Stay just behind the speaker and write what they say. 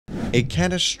A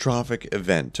catastrophic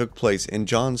event took place in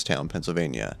Johnstown,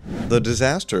 Pennsylvania. The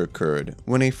disaster occurred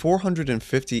when a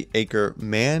 450-acre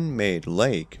man-made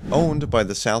lake owned by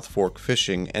the South Fork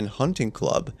Fishing and Hunting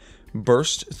Club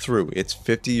burst through its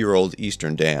 50-year-old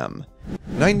eastern dam.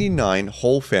 99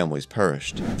 whole families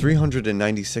perished.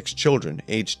 396 children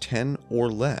aged 10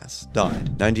 or less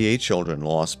died. 98 children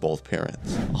lost both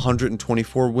parents.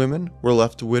 124 women were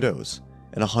left widows,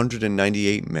 and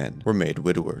 198 men were made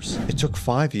widowers. It took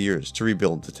 5 years to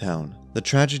rebuild the town. The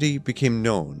tragedy became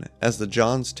known as the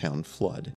Johnstown Flood.